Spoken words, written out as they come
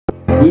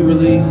We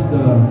released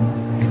a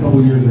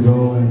couple years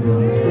ago, and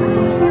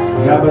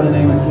a guy by the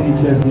name of Kenny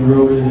Chesney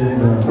wrote it, and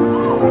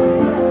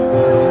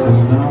was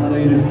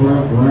nominated for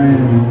a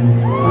Grammy.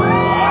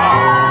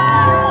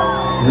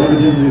 It's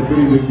evidently a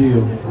pretty big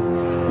deal.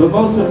 But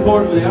most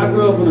importantly, I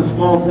grew up in a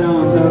small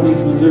town in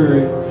southeast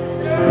Missouri,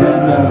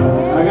 and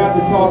I got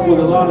to talk with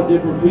a lot of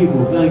different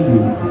people. Thank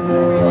you.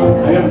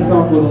 I got to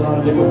talk with a lot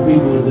of different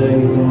people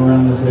today from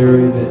around this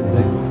area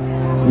that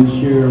we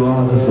share a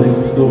lot of the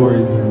same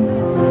stories. And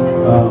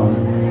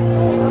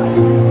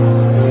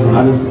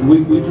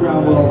we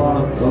travel a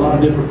lot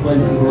of different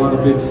places, a lot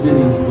of big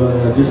cities,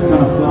 but just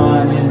kind of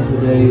flying in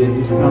today, it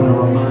just kind of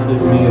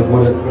reminded me of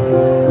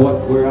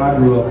where I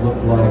grew up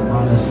looked like,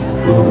 minus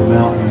the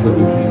mountains that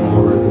we came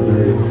over at the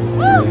very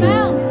beginning.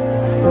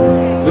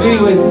 But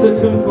anyways, this is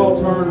a tune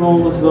called Turn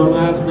Home. This is our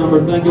last number.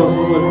 Thank y'all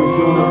so much for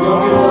showing up. Y'all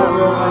get a lot of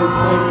everybody's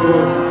playing for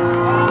us.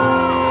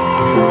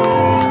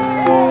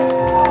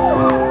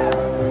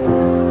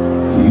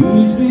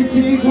 Usually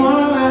take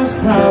one last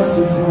pass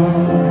to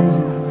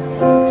town.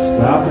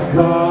 Stop the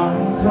car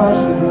and touch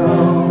the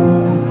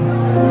ground.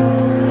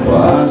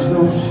 Watch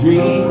those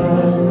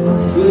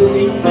streets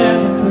sitting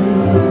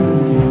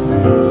memories.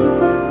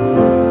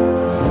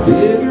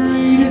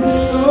 Decorated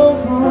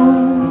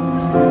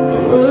sofas,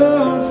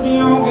 rusty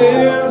on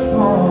gas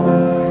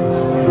pumps.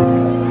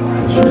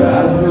 I try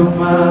to fill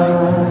my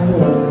mind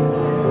up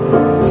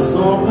with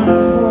something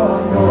for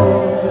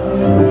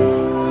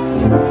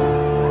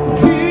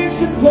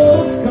picture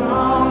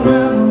postcard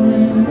memories.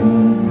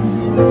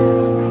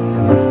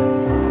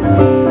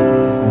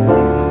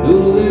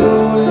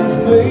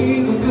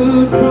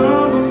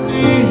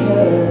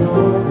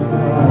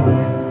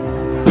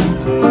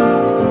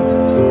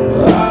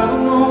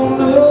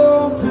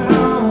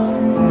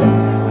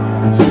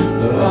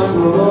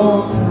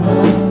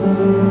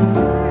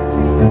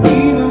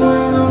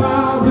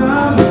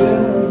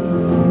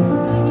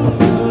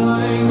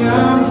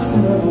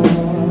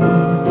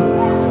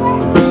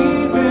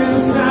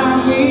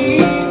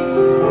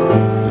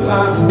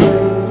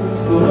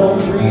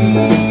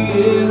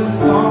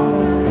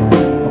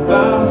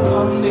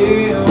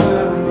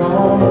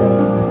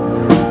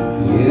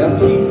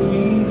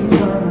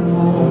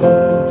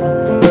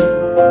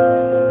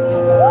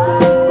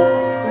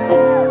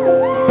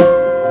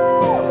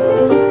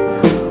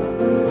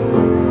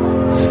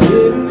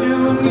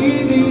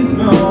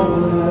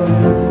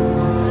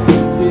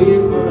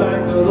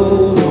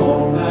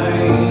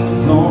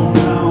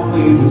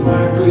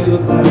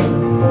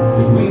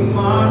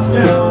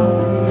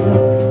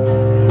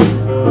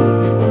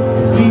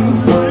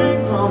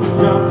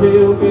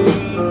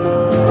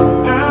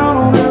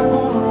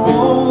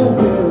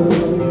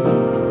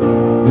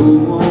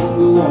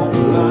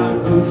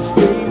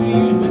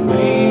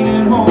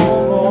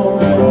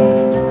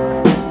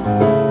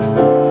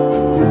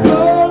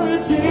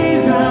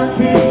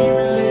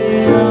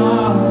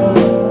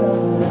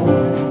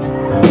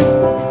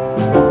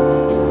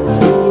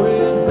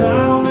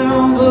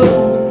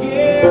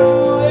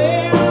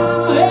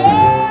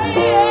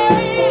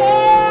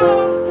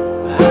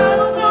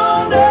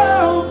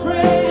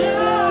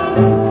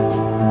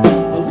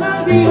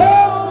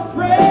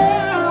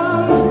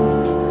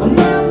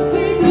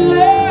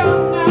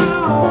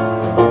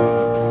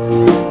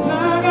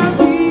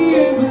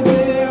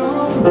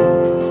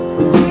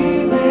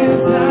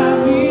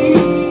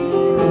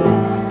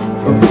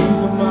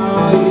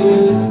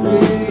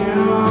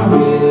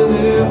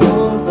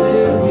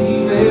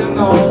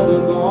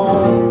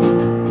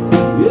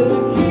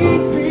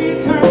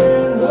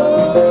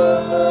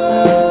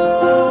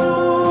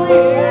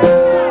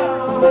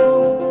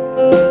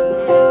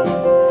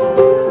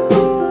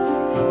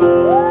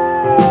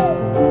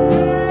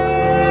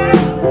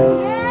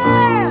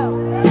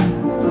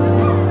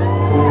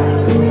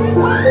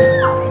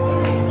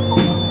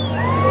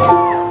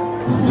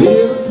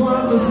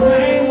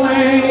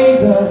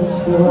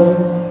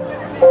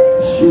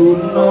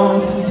 Shooting on,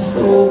 she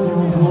stole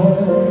my heart.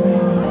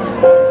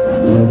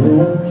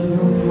 Never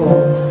killed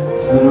for,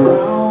 spin around.